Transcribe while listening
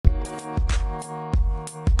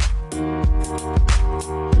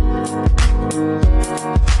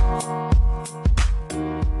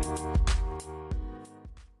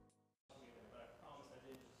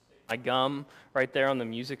gum right there on the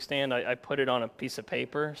music stand. I put it on a piece of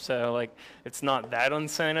paper, so like it's not that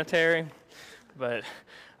unsanitary. But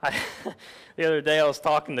the other day I was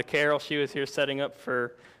talking to Carol. She was here setting up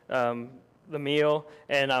for the meal,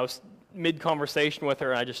 and I was mid-conversation with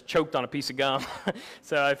her, and I just choked on a piece of gum.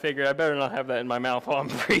 So I figured I better not have that in my mouth while I'm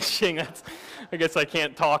preaching. I guess I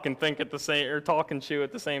can't talk and think at the same, or talk and chew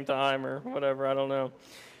at the same time, or whatever. I don't know.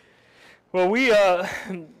 Well,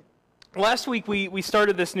 last week we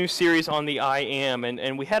started this new series on the I Am,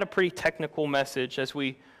 and we had a pretty technical message as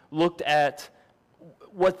we looked at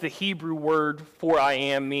what the Hebrew word for I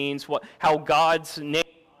Am means, how God's name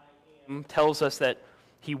I Am tells us that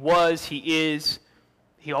He was, He is,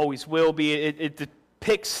 He always will be. It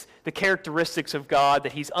depicts the characteristics of God,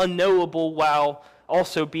 that He's unknowable while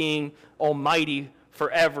also being almighty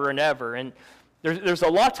forever and ever. And there's a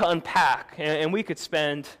lot to unpack, and we could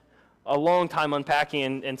spend a long time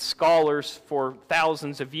unpacking, and scholars for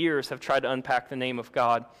thousands of years have tried to unpack the name of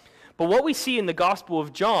God. But what we see in the Gospel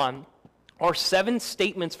of John are 7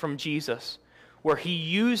 statements from Jesus where He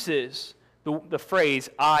uses the phrase,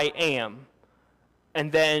 I am,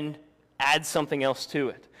 and then adds something else to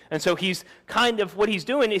it. And so he's what he's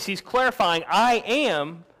doing is he's clarifying, I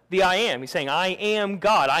am the I am. He's saying, I am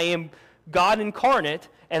God. I am God incarnate,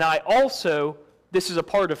 and I also, this is a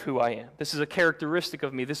part of who I am. This is a characteristic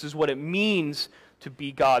of me. This is what it means to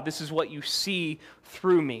be God. This is what you see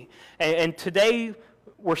through me. And today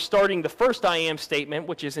we're starting the first I am statement,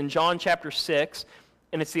 which is in John chapter 6,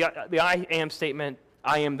 and it's the I am statement,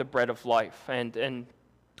 I am the bread of life. And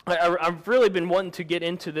I've really been wanting to get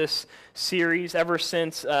into this series ever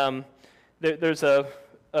since there's a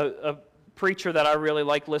preacher that I really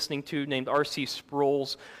like listening to named R.C. Sproul,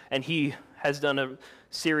 and he has done a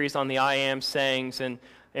series on the I am sayings, and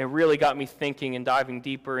it really got me thinking and diving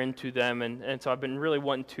deeper into them, and so I've been really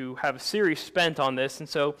wanting to have a series spent on this, and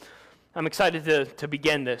so I'm excited to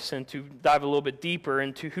begin this and to dive a little bit deeper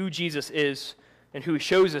into who Jesus is and who He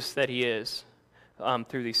shows us that He is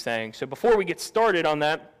through these sayings. So before we get started on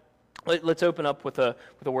that, let's open up with a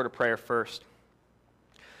word of prayer first.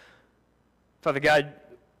 Father God,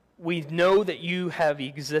 we know that You have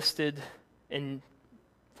existed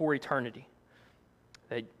for eternity,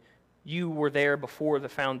 that You were there before the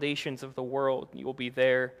foundations of the world. You will be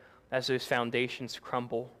there as those foundations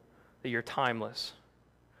crumble, that You're timeless.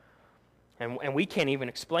 And we can't even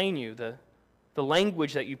explain You. The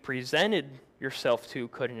language that You presented Yourself to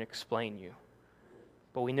couldn't explain You.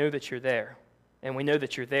 But we know that You're there. And we know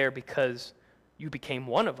that You're there because You became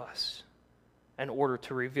one of us in order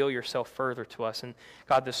to reveal Yourself further to us. And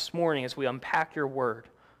God, this morning, as we unpack Your word,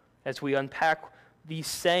 as we unpack these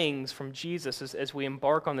sayings from Jesus, as we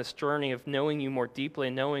embark on this journey of knowing You more deeply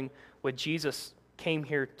and knowing what Jesus came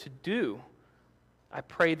here to do, I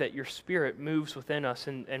pray that Your Spirit moves within us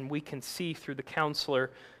and we can see through the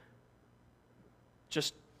counselor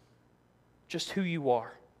just who You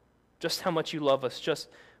are, just how much You love us, just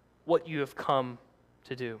what You have come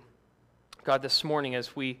to do. God, this morning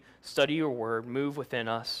as we study Your word, move within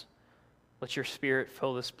us. Let Your Spirit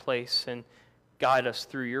fill this place and guide us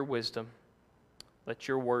through Your wisdom. Let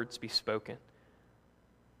Your words be spoken.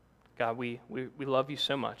 God, we love You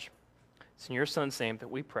so much. It's in Your Son's name that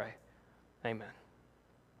we pray. Amen.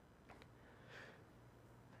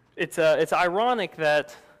 It's ironic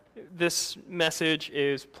that this message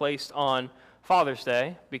is placed on Father's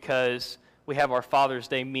Day because we have our Father's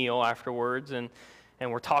Day meal afterwards, and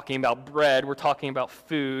we're talking about bread, we're talking about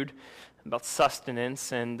food, about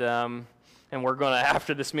sustenance, and we're going to,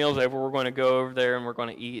 after this meal's over, we're going to go over there and we're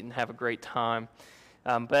going to eat and have a great time.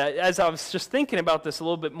 But as I was just thinking about this a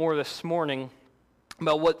little bit more this morning,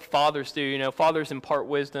 about what fathers do, fathers impart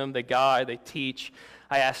wisdom, they guide, they teach.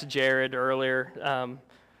 I asked Jared earlier,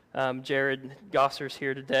 Jared Gosser's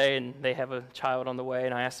here today, and they have a child on the way,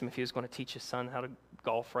 and I asked him if he was going to teach his son how to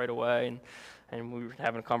golf right away, and we were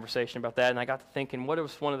having a conversation about that, and I got to thinking, what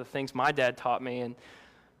was one of the things my dad taught me, and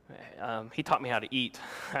he taught me how to eat.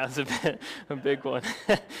 That was a big one.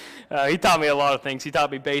 He taught me a lot of things. He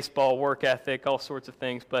taught me baseball, work ethic, all sorts of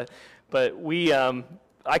things, but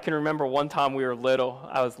I can remember one time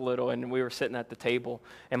I was little, and we were sitting at the table,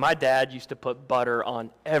 and my dad used to put butter on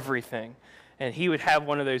everything. And he would have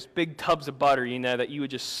one of those big tubs of butter, that you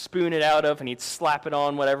would just spoon it out of, and he'd slap it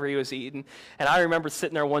on whatever he was eating. And I remember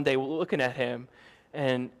sitting there one day looking at him,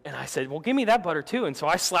 and I said, well, give me that butter too. And so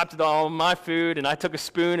I slapped it on my food, and I took a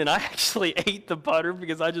spoon, and I actually ate the butter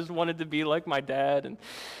because I just wanted to be like my dad.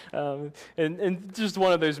 And just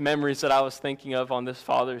one of those memories that I was thinking of on this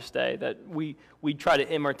Father's Day, that we try to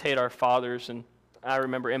imitate our fathers, and I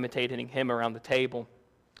remember imitating him around the table.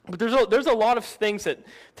 But there's a lot of things that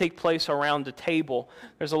take place around the table.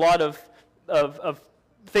 There's a lot of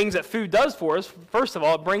things that food does for us. First of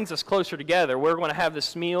all, it brings us closer together. We're going to have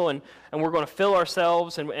this meal, and we're going to fill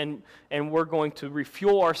ourselves, and we're going to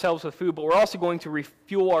refuel ourselves with food, but we're also going to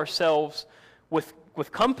refuel ourselves with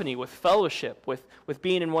company, with fellowship, with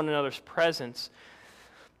being in one another's presence.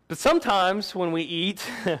 But sometimes when we eat,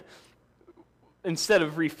 instead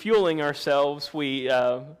of refueling ourselves, we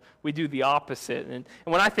do the opposite. And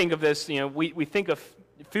when I think of this, we think of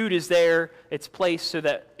food is there, it's placed so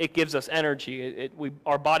that it gives us energy.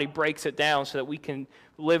 Our body breaks it down so that we can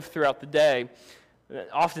live throughout the day.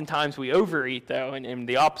 Oftentimes we overeat, though, and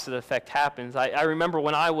the opposite effect happens. I remember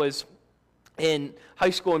when I was in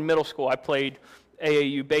high school and middle school, I played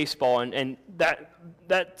AAU baseball, and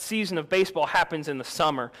that season of baseball happens in the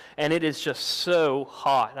summer, and it is just so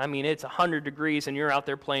hot. I mean, it's 100 degrees, and you're out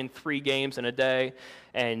there playing 3 games in a day,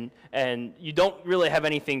 and you don't really have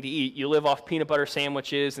anything to eat. You live off peanut butter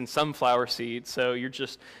sandwiches and sunflower seeds, so you're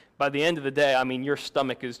just, by the end of the day, I mean, your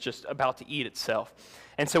stomach is just about to eat itself.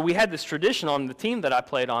 And so we had this tradition on the team that I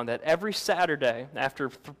played on that every Saturday, after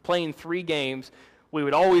playing 3 games, we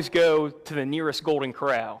would always go to the nearest Golden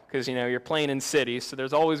Corral because, you're playing in cities, so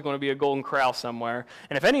there's always going to be a Golden Corral somewhere.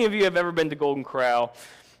 And if any of you have ever been to Golden Corral,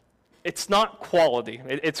 it's not quality.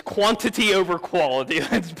 It's quantity over quality,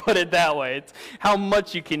 let's put it that way. It's how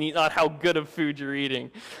much you can eat, not how good of food you're eating.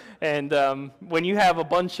 And when you have a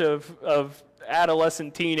bunch of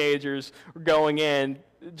adolescent teenagers going in,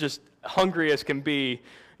 just hungry as can be,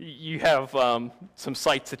 you have some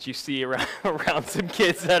sights that you see around some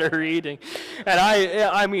kids that are eating. And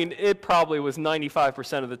I mean, it probably was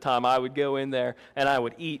 95% of the time I would go in there and I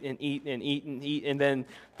would eat and eat and eat and eat, and then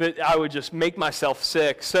I would just make myself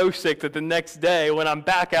sick, so sick that the next day when I'm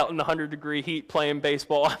back out in the 100-degree heat playing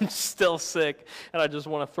baseball, I'm still sick and I just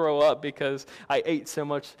want to throw up because I ate so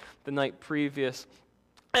much the night previous.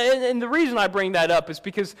 And the reason I bring that up is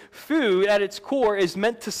because food at its core is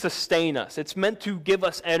meant to sustain us. It's meant to give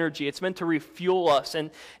us energy. It's meant to refuel us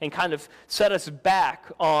and kind of set us back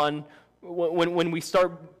on when we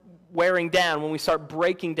start wearing down, when we start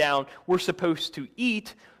breaking down. We're supposed to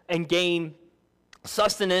eat and gain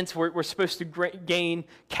sustenance. We're supposed to gain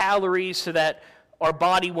calories so that our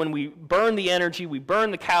body, when we burn the energy, we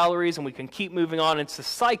burn the calories, and we can keep moving on. It's a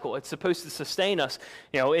cycle. It's supposed to sustain us.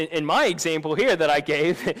 In my example here that I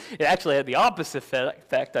gave, it actually had the opposite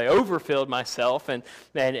effect. I overfilled myself, and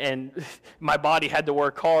my body had to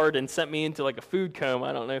work hard and sent me into like a food coma.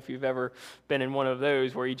 I don't know if you've ever been in one of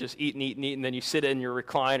those where you just eat and eat and eat, and then you sit in your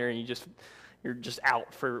recliner and you're just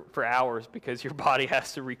out for hours because your body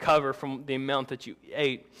has to recover from the amount that you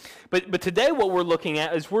ate. But today what we're looking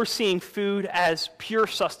at is we're seeing food as pure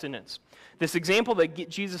sustenance. This example that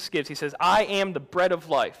Jesus gives, he says, I am the bread of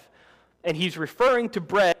life. And he's referring to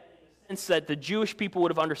bread in the sense that the Jewish people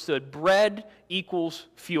would have understood. Bread equals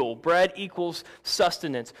fuel. Bread equals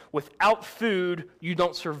sustenance. Without food, you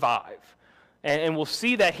don't survive. And we'll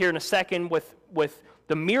see that here in a second with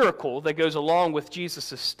the miracle that goes along with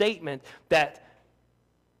Jesus' statement that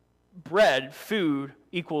bread, food,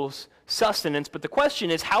 equals sustenance. But the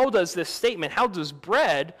question is, how does this statement, how does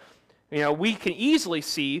bread, we can easily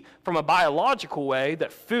see from a biological way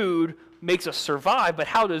that food makes us survive, but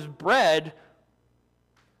how does bread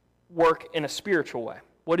work in a spiritual way?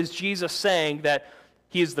 What is Jesus saying that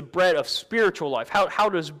he is the bread of spiritual life? How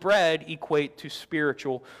does bread equate to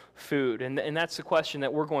spiritual food? And that's the question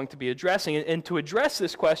that we're going to be addressing. And to address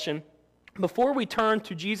this question, before we turn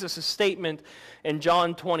to Jesus' statement in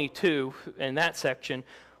John 22, in that section,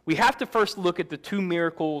 we have to first look at the 2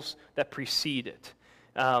 miracles that precede it.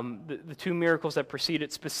 The 2 miracles that precede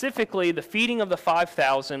it, specifically the feeding of the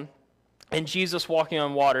 5,000 and Jesus walking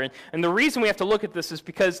on water. And the reason we have to look at this is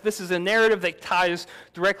because this is a narrative that ties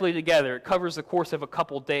directly together. It covers the course of a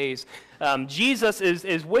couple days. Jesus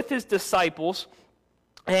is with his disciples,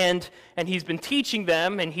 and he's been teaching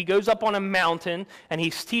them, and he goes up on a mountain, and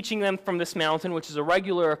he's teaching them from this mountain, which is a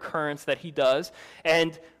regular occurrence that he does.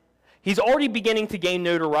 And he's already beginning to gain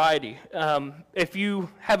notoriety. If you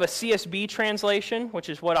have a CSB translation, which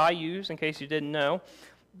is what I use in case you didn't know,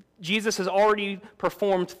 Jesus has already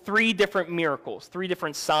performed 3 different miracles, 3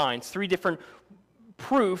 different signs, 3 different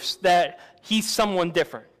proofs that he's someone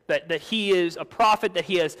different, that he is a prophet, that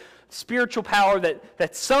he has spiritual power,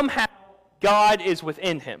 that somehow God is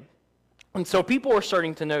within him. And so people are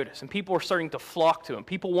starting to notice, and people are starting to flock to him.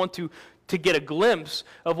 People want to get a glimpse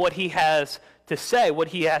of what he has to say, what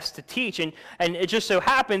he has to teach. And it just so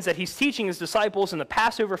happens that he's teaching his disciples, and the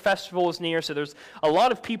Passover festival is near, so there's a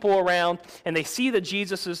lot of people around, and they see that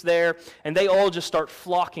Jesus is there, and they all just start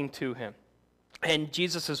flocking to him. And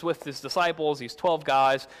Jesus is with his disciples, these 12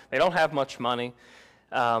 guys. They don't have much money.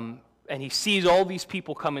 And he sees all these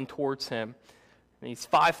people coming towards him. And these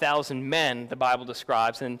 5,000 men, the Bible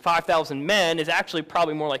describes. And 5,000 men is actually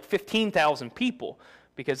probably more like 15,000 people,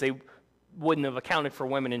 because they wouldn't have accounted for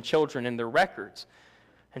women and children in their records.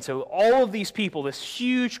 And so all of these people, this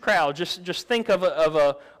huge crowd, just think of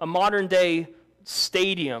a modern-day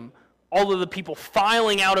stadium, all of the people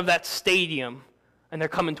filing out of that stadium, and they're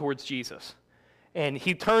coming towards Jesus. And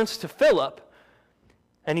he turns to Philip,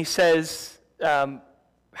 and he says,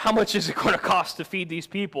 how much is it going to cost to feed these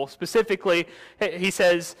people? Specifically, he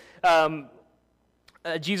says,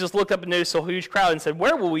 Jesus looked up and noticed a huge crowd and said,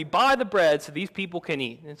 where will we buy the bread so these people can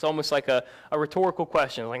eat? And it's almost like a rhetorical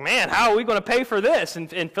question. Like, man, how are we going to pay for this?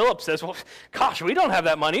 And Philip says, well, gosh, we don't have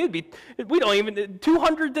that money. We don't even,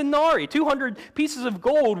 200 denarii, 200 pieces of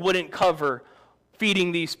gold wouldn't cover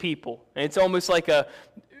feeding these people. And it's almost like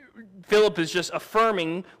Philip is just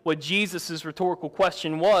affirming what Jesus' rhetorical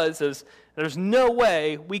question was, as there's no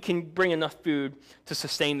way we can bring enough food to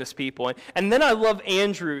sustain this people. And then I love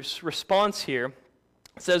Andrew's response here.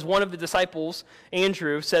 It says one of the disciples,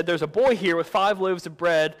 Andrew, said, there's a boy here with 5 loaves of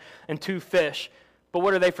bread and 2 fish, but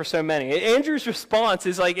what are they for so many? Andrew's response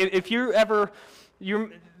is like, if you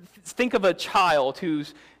think of a child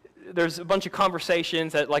there's a bunch of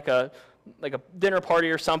conversations at like a dinner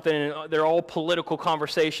party or something, and they're all political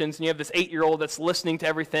conversations, and you have this 8-year-old that's listening to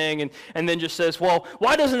everything, and then just says, well,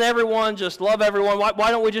 why doesn't everyone just love everyone?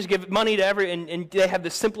 Why don't we just give money to and they have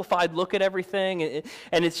this simplified look at everything,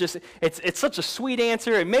 and it's such a sweet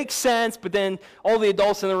answer, it makes sense, but then all the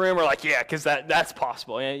adults in the room are like, yeah, because that's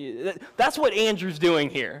possible. That's what Andrew's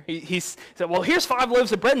doing here. He said, well, here's 5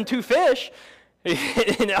 loaves of bread and 2 fish,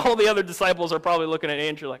 and all the other disciples are probably looking at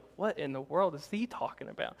Andrew like, what in the world is he talking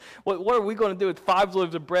about? What are we going to do with 5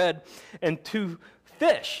 loaves of bread and 2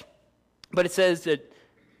 fish? But it says that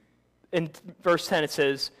in verse 10, it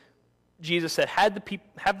says, Jesus said, have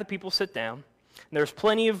the people sit down. And there was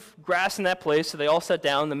plenty of grass in that place, so they all sat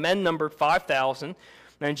down. The men numbered 5,000.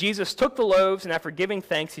 And Jesus took the loaves, and after giving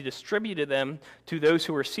thanks, he distributed them to those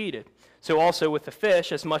who were seated. So also with the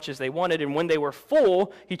fish, as much as they wanted. And when they were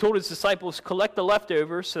full, he told his disciples, collect the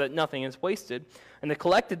leftovers so that nothing is wasted. And they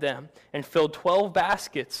collected them and filled 12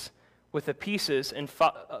 baskets with the pieces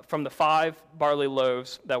from the 5 barley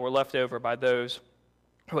loaves that were left over by those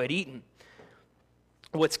who had eaten.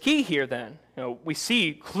 What's key here then, we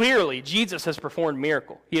see clearly Jesus has performed a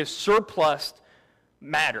miracle. He has surplused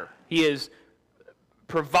matter. He has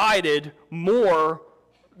provided more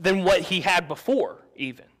than what he had before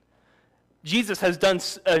even. Jesus has done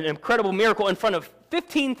an incredible miracle in front of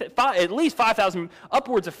at least 5,000,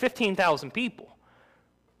 upwards of 15,000 people.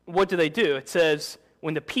 What do? It says,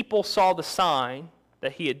 when the people saw the sign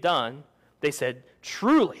that he had done, they said,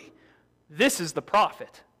 truly, this is the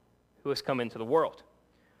prophet who has come into the world.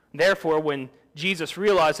 Therefore, when Jesus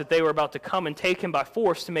realized that they were about to come and take him by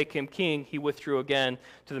force to make him king, he withdrew again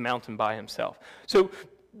to the mountain by himself. So,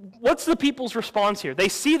 what's the people's response here? They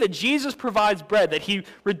see that Jesus provides bread, that he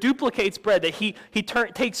reduplicates bread, that he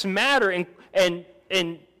takes matter and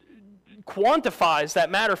quantifies that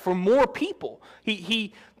matter for more people.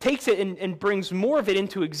 He takes it and brings more of it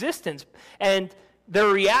into existence. And their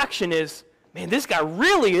reaction is, man, this guy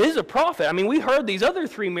really is a prophet. I mean, we heard these other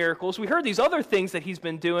 3 miracles. We heard these other things that he's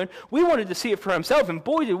been doing. We wanted to see it for himself, and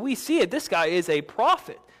boy, did we see it. This guy is a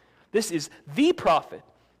prophet. This is the prophet.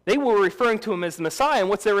 They were referring to him as the Messiah, and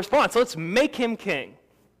what's their response? Let's make him king.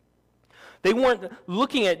 They weren't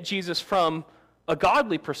looking at Jesus from a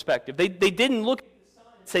godly perspective. They didn't look at the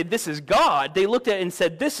sign and say, this is God. They looked at it and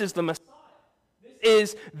said, this is the Messiah. This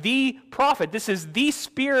is the prophet. This is the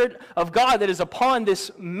Spirit of God that is upon this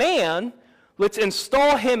man. Let's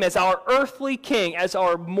install him as our earthly king, as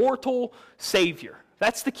our mortal Savior.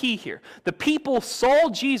 That's the key here. The people saw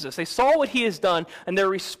Jesus. They saw what he has done, and their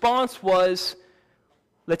response was,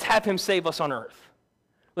 let's have him save us on earth.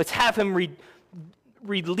 Let's have him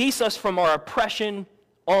release us from our oppression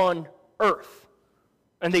on earth.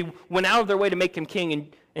 And they went out of their way to make him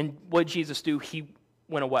king, and what did Jesus do? He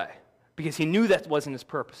went away because he knew that wasn't his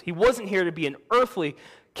purpose. He wasn't here to be an earthly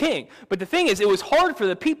king. But the thing is, it was hard for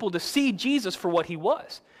the people to see Jesus for what he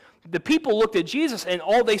was. The people looked at Jesus, and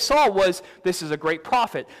all they saw was, this is a great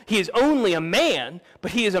prophet. He is only a man,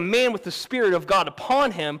 but he is a man with the Spirit of God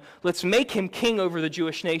upon him. Let's make him king over the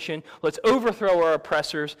Jewish nation. Let's overthrow our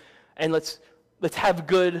oppressors, and let's have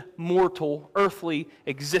good, mortal, earthly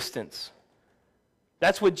existence.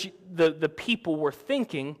 That's what the people were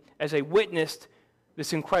thinking as they witnessed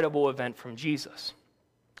this incredible event from Jesus.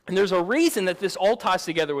 And there's a reason that this all ties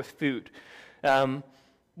together with food.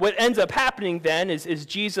 What ends up happening then is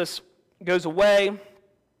Jesus goes away,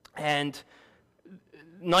 and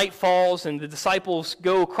night falls, and the disciples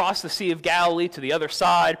go across the Sea of Galilee to the other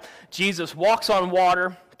side. Jesus walks on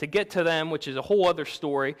water to get to them, which is a whole other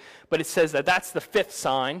story, but it says that that's the fifth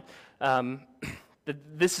sign.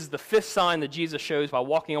 This is the fifth sign that Jesus shows by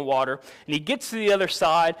walking on water. And he gets to the other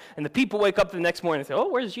side, and the people wake up the next morning and say, oh,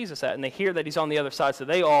 where's Jesus at? And they hear that he's on the other side, so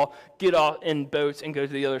they all get off in boats and go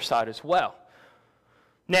to the other side as well.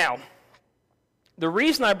 Now, the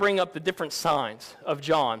reason I bring up the different signs of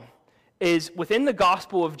John is within the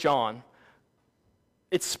Gospel of John,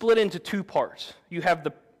 it's split into two parts. You have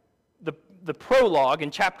the prologue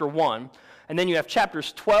in chapter 1, and then you have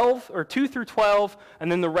chapters 2 through 12,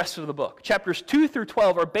 and then the rest of the book. Chapters 2 through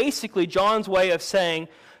 12 are basically John's way of saying,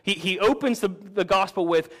 he opens the gospel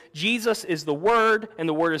with, Jesus is the Word, and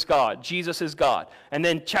the Word is God. Jesus is God. And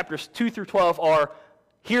then chapters 2 through 12 are,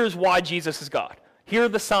 here's why Jesus is God. Here are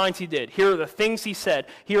the signs he did. Here are the things he said.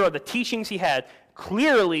 Here are the teachings he had.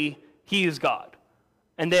 Clearly, he is God.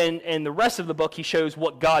 And then in the rest of the book, he shows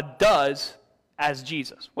what God does as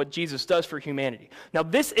Jesus, what Jesus does for humanity. Now,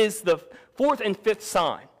 this is the fourth and fifth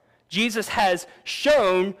sign. Jesus has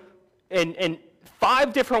shown in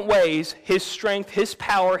 5 different ways his strength, his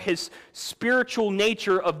power, his spiritual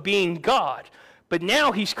nature of being God. But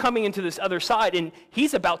now he's coming into this other side, and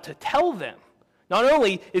he's about to tell them. Not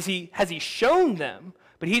only has he shown them,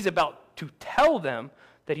 but he's about to tell them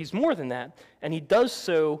that he's more than that, and he does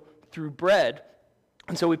so through bread.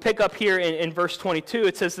 And so we pick up here in verse 22,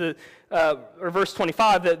 it says, or verse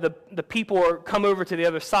 25, that the people come over to the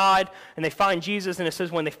other side, and they find Jesus, and it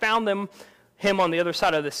says, when they found him on the other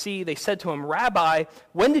side of the sea, they said to him, Rabbi,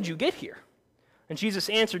 when did you get here? And Jesus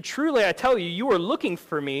answered, truly I tell you, you are looking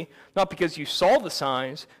for me, not because you saw the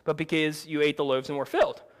signs, but because you ate the loaves and were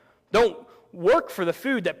filled. Don't work for the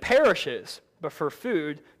food that perishes, but for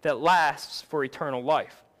food that lasts for eternal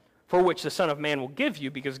life, for which the Son of Man will give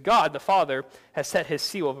you, because God, the Father, has set his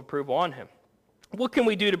seal of approval on him. What can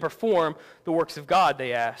we do to perform the works of God,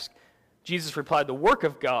 they asked. Jesus replied, the work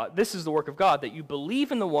of God, this is the work of God, that you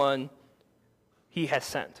believe in the one he has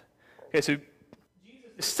sent. Okay, so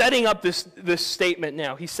Jesus is setting up this statement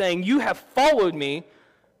now. He's saying, you have followed me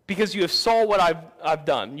because you have saw what I've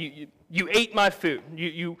done. You ate my food.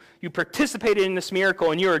 You participated in this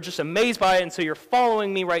miracle, and you are just amazed by it, and so you're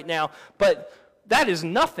following me right now. But that is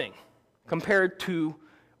nothing compared to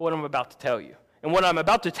what I'm about to tell you. And what I'm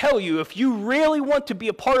about to tell you, if you really want to be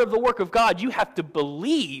a part of the work of God, you have to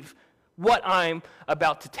believe what I'm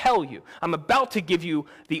about to tell you. I'm about to give you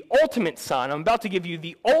the ultimate sign. I'm about to give you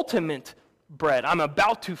the ultimate bread. I'm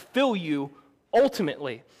about to fill you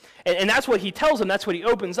ultimately. And that's what he tells them. That's what he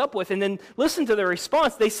opens up with. And then listen to their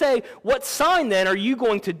response. They say, what sign then are you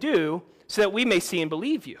going to do so that we may see and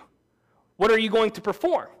believe you? What are you going to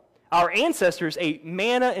perform? Our ancestors ate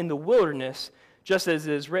manna in the wilderness, just as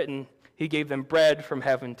it is written, he gave them bread from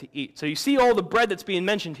heaven to eat. So you see all the bread that's being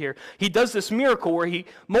mentioned here. He does this miracle where he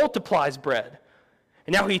multiplies bread.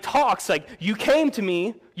 And now he talks like, you came to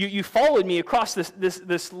me, you followed me across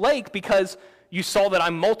this lake because you saw that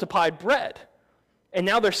I multiplied bread. And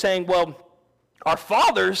now they're saying, well, our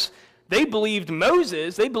fathers, they believed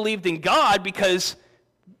Moses, they believed in God because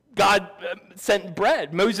God sent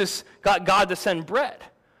bread. Moses got God to send bread.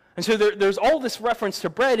 And so there's all this reference to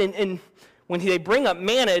bread, and when they bring up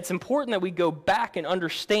manna, it's important that we go back and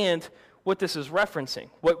understand what this is referencing,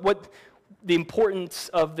 what the importance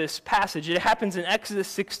of this passage. It happens in Exodus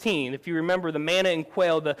 16. If you remember the manna and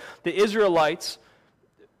quail, the Israelites,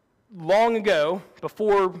 long ago,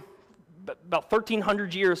 before about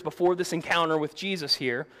 1,300 years before this encounter with Jesus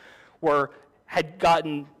here, were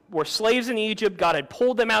slaves in Egypt. God had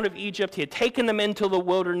pulled them out of Egypt. He had taken them into the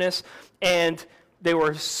wilderness, and they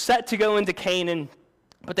were set to go into Canaan,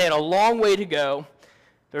 but they had a long way to go.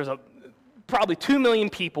 There's probably 2 million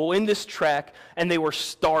people in this trek, and they were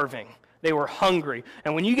starving. They were hungry.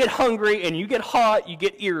 And when you get hungry and you get hot, you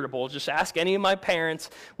get irritable. Just ask any of my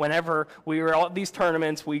parents. Whenever we were at these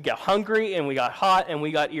tournaments, we got hungry and we got hot and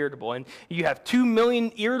we got irritable. And you have 2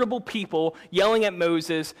 million irritable people yelling at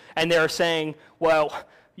Moses, and they're saying, well,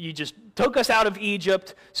 you just took us out of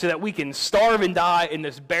Egypt so that we can starve and die in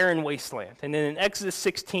this barren wasteland. And then in Exodus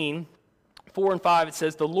 16, 4 and 5, it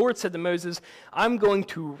says, the Lord said to Moses, I'm going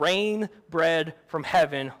to rain bread from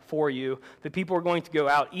heaven for you. The people are going to go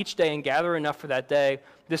out each day and gather enough for that day.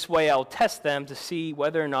 This way I'll test them to see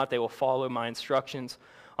whether or not they will follow my instructions.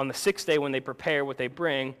 On the 6th day when they prepare what they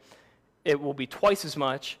bring, it will be twice as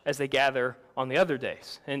much as they gather on the other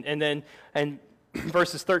days. And then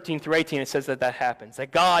verses 13 through 18, it says that happens.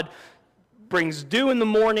 That God brings dew in the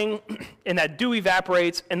morning, and that dew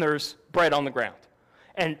evaporates, and there's bread on the ground.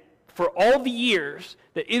 And for all the years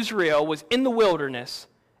that Israel was in the wilderness,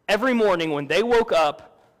 every morning when they woke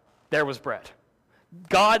up, there was bread.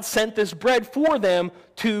 God sent this bread for them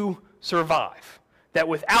to survive. That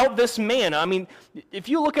without this manna, I mean, if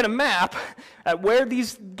you look at a map at where the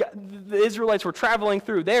Israelites were traveling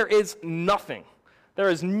through, there is nothing. There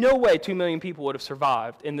is no way 2 million people would have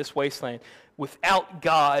survived in this wasteland without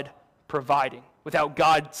God providing, without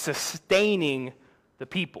God sustaining the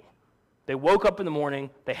people. They woke up in the morning,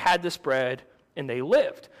 they had this bread, and they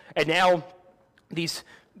lived. And now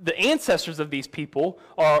the ancestors of these people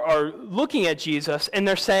are looking at Jesus, and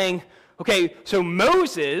they're saying, okay, so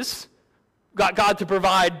Moses got God to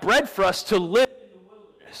provide bread for us to live in the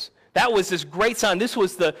wilderness. That was this great sign. This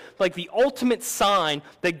was the ultimate sign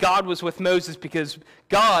that God was with Moses, because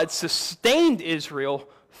God sustained Israel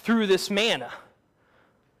through this manna.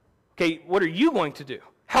 Okay, what are you going to do?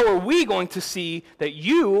 How are we going to see that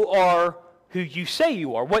you are who you say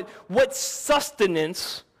you are? What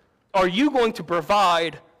sustenance are you going to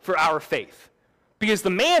provide for our faith? Because the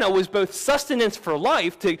manna was both sustenance for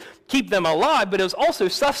life to keep them alive, but it was also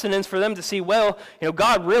sustenance for them to see, well,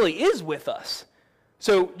 God really is with us.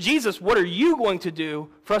 So, Jesus, what are you going to do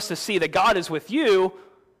for us to see that God is with you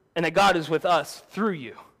and that God is with us through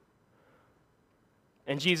you?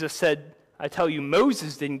 And Jesus said, I tell you,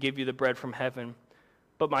 Moses didn't give you the bread from heaven,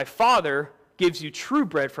 but my Father gives you true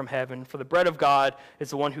bread from heaven, for the bread of God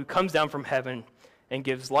is the one who comes down from heaven and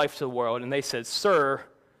gives life to the world. And they said, Sir,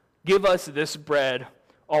 give us this bread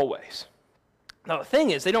always. Now the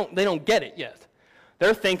thing is, they don't get it yet.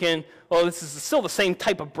 They're thinking, well, this is still the same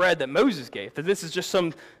type of bread that Moses gave, that this is just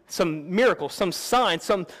some miracle, some sign,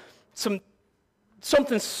 something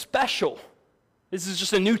special. This is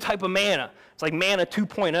just a new type of manna. It's like manna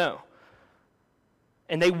 2.0.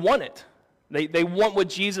 And they want it. They want what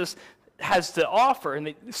Jesus has to offer. And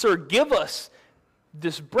they, Sir, give us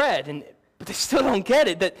this bread. But they still don't get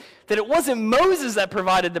it, that it wasn't Moses that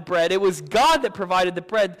provided the bread. It was God that provided the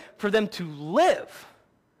bread for them to live.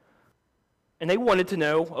 And they wanted to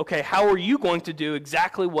know, okay, how are you going to do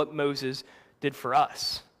exactly what Moses did for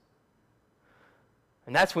us?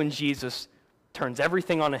 And that's when Jesus turns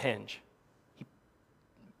everything on a hinge. He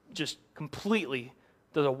just completely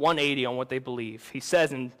does a 180 on what they believe. He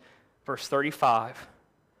says in verse 35,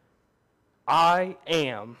 I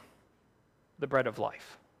am the bread of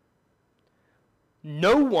life.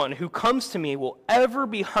 No one who comes to me will ever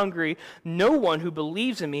be hungry. No one who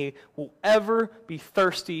believes in me will ever be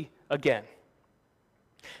thirsty again.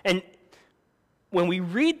 And when we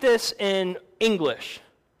read this in English,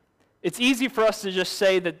 it's easy for us to just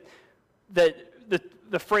say that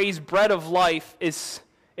the phrase bread of life is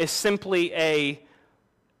simply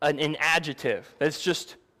an adjective. That's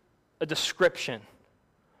just a description.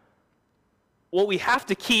 What we have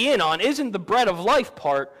to key in on isn't the bread of life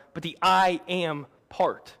part, but the I am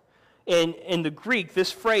part. In the Greek,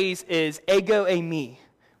 this phrase is ego eimi,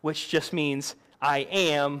 which just means I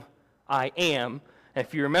am, I am. And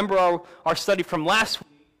if you remember our study from last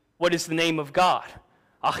week, what is the name of God?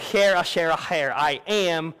 Acher, asher, acher. I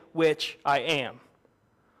am which I am.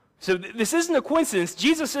 So this isn't a coincidence.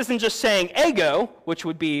 Jesus isn't just saying ego, which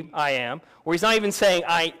would be I am, or he's not even saying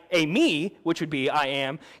I eimi, which would be I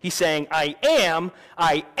am. He's saying I am,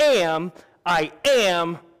 I am, I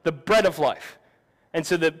am the bread of life. And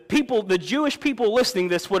so the Jewish people listening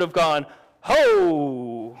to this would have gone,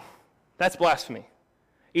 ho, that's blasphemy.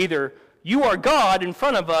 Either you are God in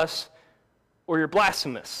front of us, or you're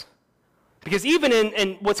blasphemous. Because even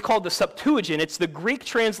in what's called the Septuagint, it's the Greek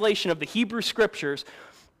translation of the Hebrew Scriptures,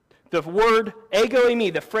 the word ego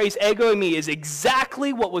eimi, the phrase ego eimi, is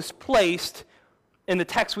exactly what was placed in the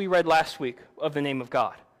text we read last week of the name of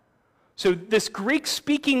God. So this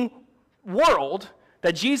Greek-speaking world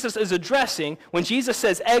that Jesus is addressing, when Jesus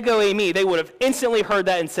says ego eimi, they would have instantly heard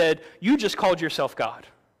that and said, you just called yourself God.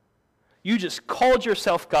 You just called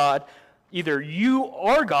yourself God. Either you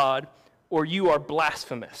are God or you are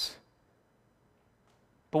blasphemous.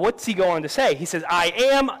 But what's he going to say? He says, I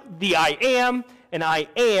am the I am, and I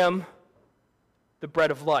am the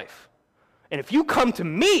bread of life. And if you come to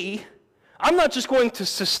me, I'm not just going to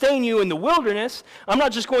sustain you in the wilderness. I'm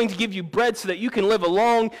not just going to give you bread so that you can live a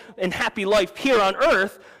long and happy life here on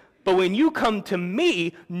earth. But when you come to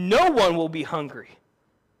me, no one will be hungry.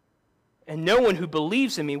 And no one who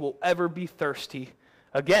believes in me will ever be thirsty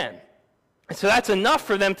again. And so that's enough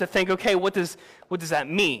for them to think, okay, what does that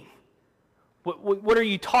mean? What are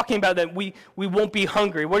you talking about that we won't be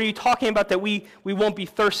hungry? What are you talking about that we won't be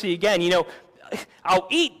thirsty again? I'll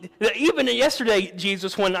eat. Even yesterday,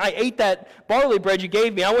 Jesus, when I ate that barley bread you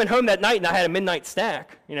gave me, I went home that night and I had a midnight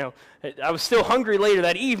snack. I was still hungry later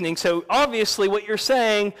that evening. So obviously what you're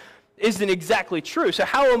saying isn't exactly true. So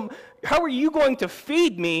how are you going to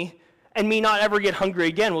feed me and me not ever get hungry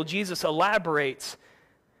again? Well, Jesus elaborates.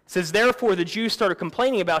 It says, therefore the Jews started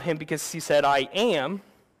complaining about him because he said, I am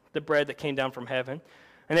the bread that came down from heaven.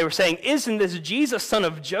 And they were saying, isn't this Jesus, son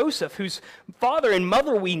of Joseph, whose father and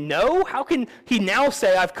mother we know? How can he now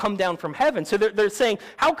say, I've come down from heaven? So they're saying,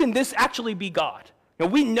 how can this actually be God?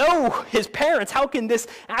 We know his parents. How can this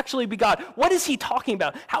actually be God? What is he talking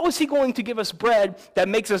about? How is he going to give us bread that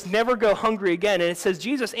makes us never go hungry again? And it says,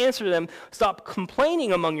 Jesus answered them, stop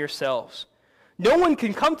complaining among yourselves. No one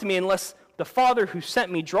can come to me unless the Father who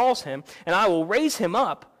sent me draws him, and I will raise him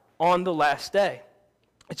up on the last day.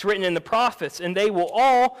 It's written in the prophets, and they will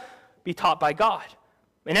all be taught by God.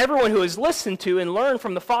 And everyone who has listened to and learned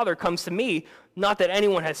from the Father comes to me, not that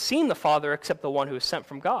anyone has seen the Father except the one who is sent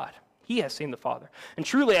from God. He has seen the Father. And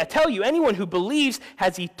truly, I tell you, anyone who believes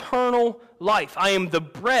has eternal life. I am the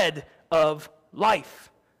bread of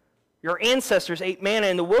life. Your ancestors ate manna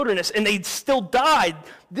in the wilderness, and they still died.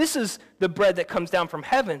 This is the bread that comes down from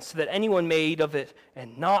heaven, so that anyone may eat of it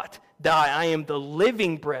and not die. I am the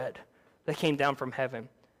living bread that came down from heaven.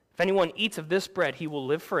 If anyone eats of this bread, he will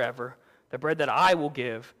live forever. The bread that I will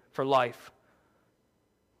give for life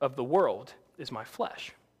of the world is my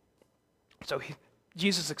flesh. So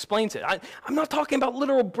Jesus explains it. I'm not talking about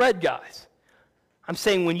literal bread, guys. I'm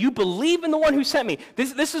saying when you believe in the one who sent me,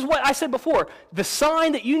 this is what I said before. The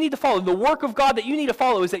sign that you need to follow, the work of God that you need to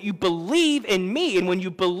follow is that you believe in me. And when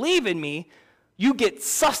you believe in me, you get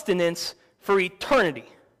sustenance for eternity.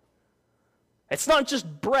 It's not just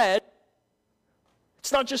bread.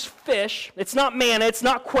 It's not just fish. It's not manna. It's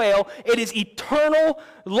not quail. It is eternal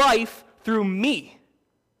life through me.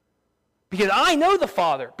 Because I know the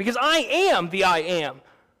Father. Because I am the I am.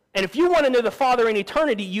 And if you want to know the Father in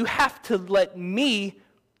eternity, you have to let me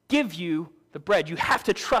give you the bread. You have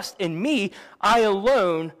to trust in me. I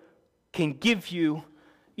alone can give you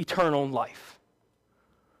eternal life.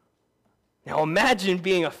 Now imagine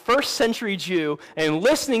being a first century Jew and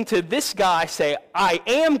listening to this guy say, I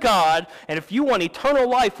am God, and if you want eternal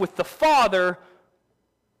life with the Father,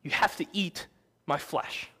 you have to eat my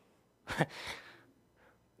flesh.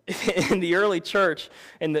 In the early church,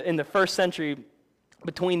 in the first century,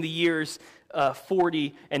 between the years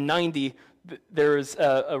 40 and 90, there was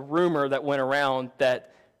a rumor that went around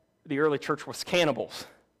that the early church was cannibals.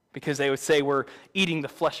 Because they would say, we're eating the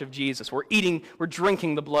flesh of Jesus. We're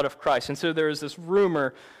drinking the blood of Christ. And so there was this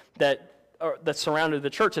rumor that surrounded the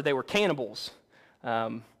church that they were cannibals.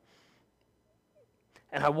 And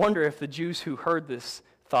I wonder if the Jews who heard this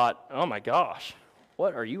thought, oh my gosh,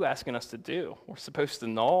 what are you asking us to do? We're supposed to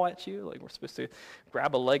gnaw at you? Like we're supposed to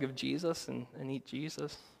grab a leg of Jesus and eat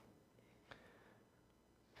Jesus?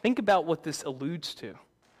 Think about what this alludes to.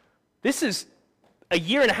 This is a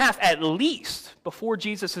year and a half at least before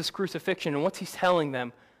Jesus' crucifixion. And what's he telling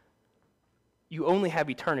them? You only have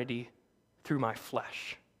eternity through my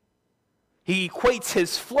flesh. He equates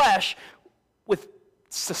his flesh with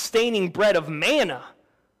sustaining bread of manna.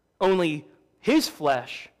 Only his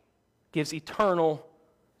flesh gives eternal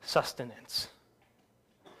sustenance.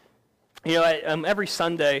 You know, every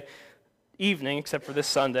Sunday evening, except for this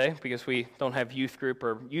Sunday, because we don't have youth group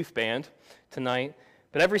or youth band tonight,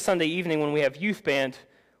 but every Sunday evening when we have youth band,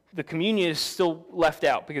 the communion is still left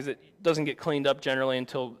out because it doesn't get cleaned up generally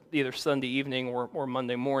until either Sunday evening or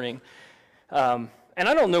Monday morning. And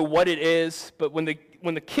I don't know what it is, but when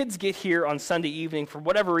the kids get here on Sunday evening, for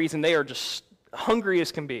whatever reason, they are just hungry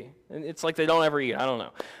as can be. And it's like they don't ever eat. I don't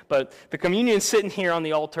know. But the communion's sitting here on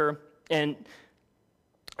the altar, and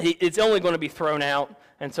it's only going to be thrown out.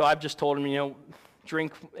 And so I've just told them,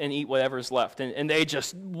 drink and eat whatever's left. And they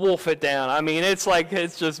just wolf it down. I mean, it's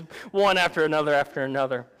just one after another after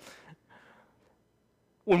another.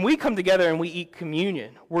 When we come together and we eat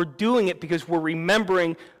communion, we're doing it because we're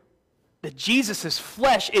remembering that Jesus'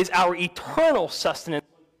 flesh is our eternal sustenance.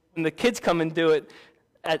 And the kids come and do it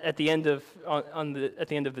at the end of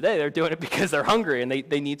the day. They're doing it because they're hungry and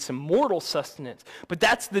they need some mortal sustenance. But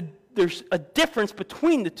there's a difference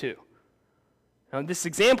between the two. Now, this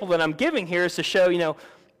example that I'm giving here is to show,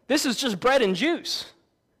 this is just bread and juice.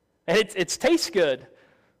 And it tastes good.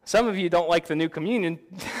 Some of you don't like the new communion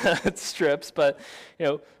strips, but,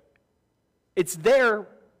 it's there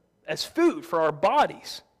as food for our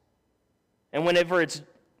bodies. And whenever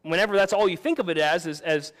that's all you think of it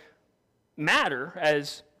as matter,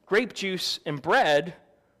 as grape juice and bread,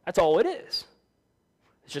 that's all it is.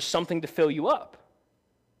 It's just something to fill you up.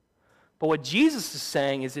 But what Jesus is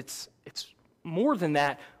saying is it's more than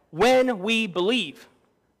that when we believe.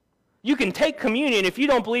 You can take communion. If you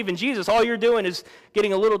don't believe in Jesus, all you're doing is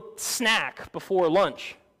getting a little snack before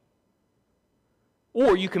lunch.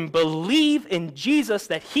 Or you can believe in Jesus,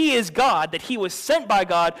 that he is God, that he was sent by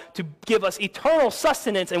God to give us eternal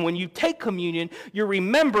sustenance. And when you take communion, you're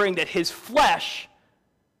remembering that his flesh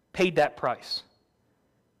paid that price.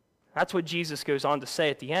 That's what Jesus goes on to say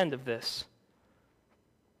at the end of this.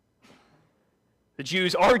 The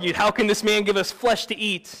Jews argued, how can this man give us flesh to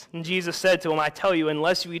eat? And Jesus said to him, I tell you,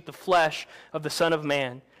 unless you eat the flesh of the Son of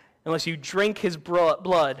Man, unless you drink his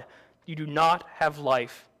blood, you do not have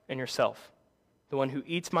life in yourself. The one who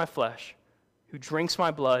eats my flesh, who drinks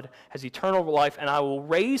my blood, has eternal life, and I will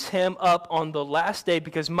raise him up on the last day,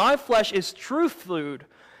 because my flesh is true food,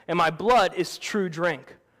 and my blood is true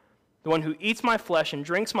drink. The one who eats my flesh and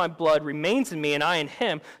drinks my blood remains in me, and I in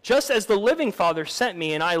him, just as the living Father sent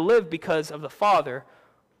me, and I live because of the Father,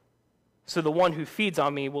 so the one who feeds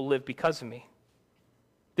on me will live because of me.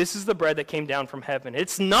 This is the bread that came down from heaven.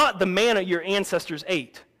 It's not the manna your ancestors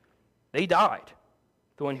ate. They died.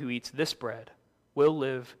 The one who eats this bread will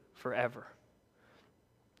live forever.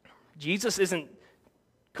 Jesus isn't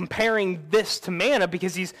comparing this to manna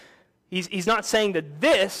because he's not saying that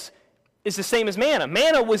this is the same as manna.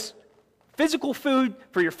 Manna was physical food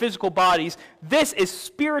for your physical bodies. This is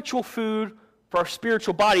spiritual food for our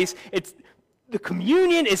spiritual bodies. The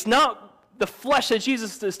communion is not the flesh that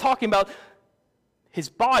Jesus is talking about, his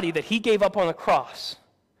body that he gave up on the cross.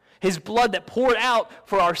 His blood that poured out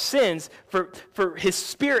for our sins, for his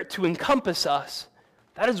spirit to encompass us.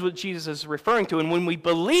 That is what Jesus is referring to. And when we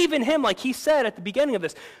believe in him, like he said at the beginning of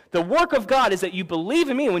this, the work of God is that you believe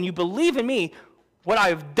in me. And when you believe in me, what I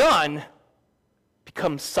have done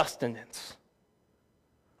becomes sustenance.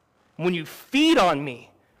 When you feed on me,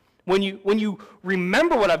 when you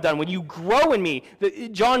remember what I've done, when you grow in me,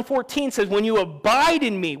 John 14 says, when you abide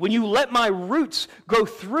in me, when you let my roots grow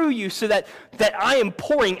through you so that I am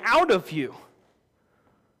pouring out of you,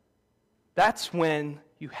 that's when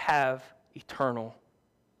you have eternal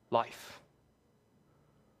life.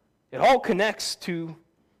 It all connects to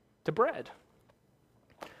bread.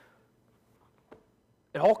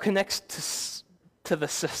 It all connects to the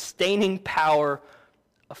sustaining power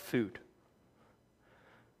of food.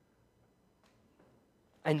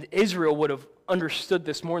 And Israel would have understood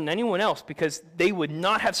this more than anyone else because they would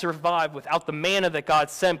not have survived without the manna that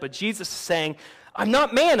God sent. But Jesus is saying, I'm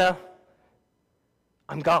not manna,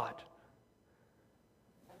 I'm God.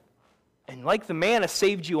 And like the manna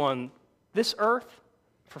saved you on this earth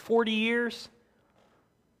for 40 years,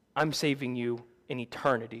 I'm saving you in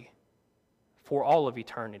eternity, for all of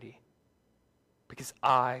eternity, because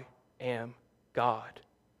I am God,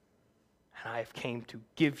 and I have came to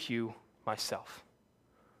give you myself.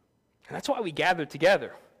 And that's why we gather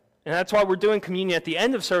together. And that's why we're doing communion at the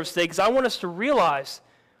end of service today, because I want us to realize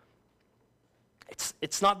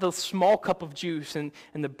it's not the small cup of juice and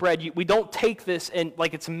the bread. We don't take this and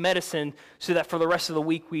like it's medicine so that for the rest of the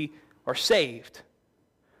week we are saved.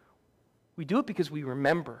 We do it because we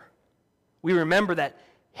remember. We remember that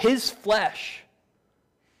his flesh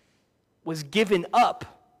was given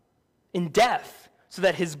up in death so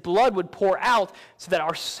that his blood would pour out so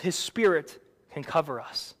that his spirit can cover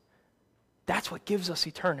us. That's what gives us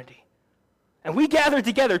eternity. And we gather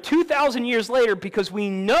together 2,000 years later because we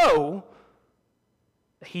know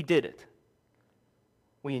that he did it.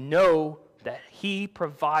 We know that he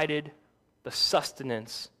provided the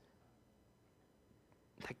sustenance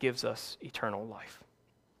that gives us eternal life.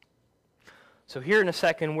 So here in a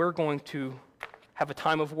second, we're going to have a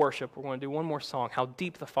time of worship. We're going to do one more song, How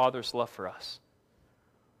Deep the Father's Love for Us.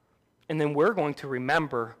 And then we're going to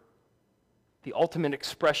remember the ultimate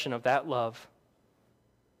expression of that love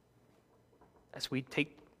as we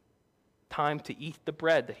take time to eat the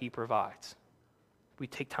bread that he provides. We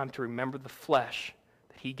take time to remember the flesh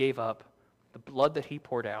that he gave up, the blood that he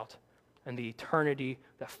poured out, and the eternity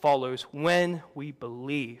that follows when we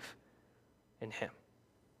believe in him.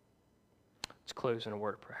 Let's close in a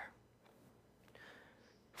word of prayer.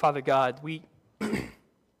 Father God, it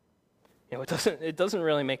doesn't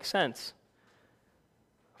really make sense.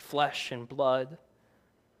 Flesh and blood.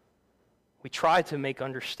 We try to make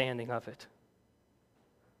understanding of it.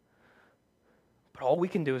 But all we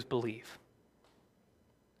can do is believe.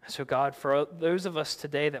 So God, for those of us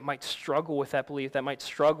today that might struggle with that belief, that might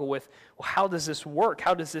struggle with, well, how does this work?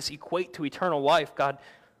 How does this equate to eternal life? God,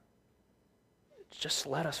 just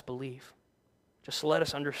let us believe. Just let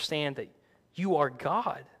us understand that you are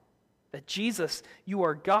God. That Jesus, you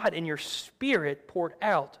are God and your Spirit poured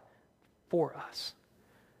out for us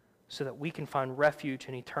so that we can find refuge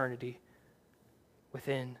in eternity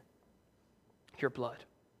within your blood.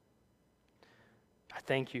 I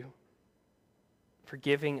thank you for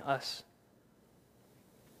giving us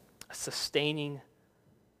a sustaining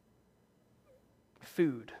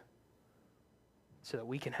food so that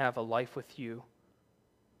we can have a life with you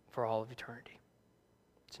for all of eternity.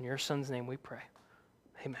 It's in your Son's name we pray.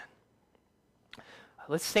 Amen.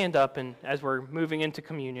 Let's stand up, and as we're moving into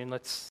communion, let's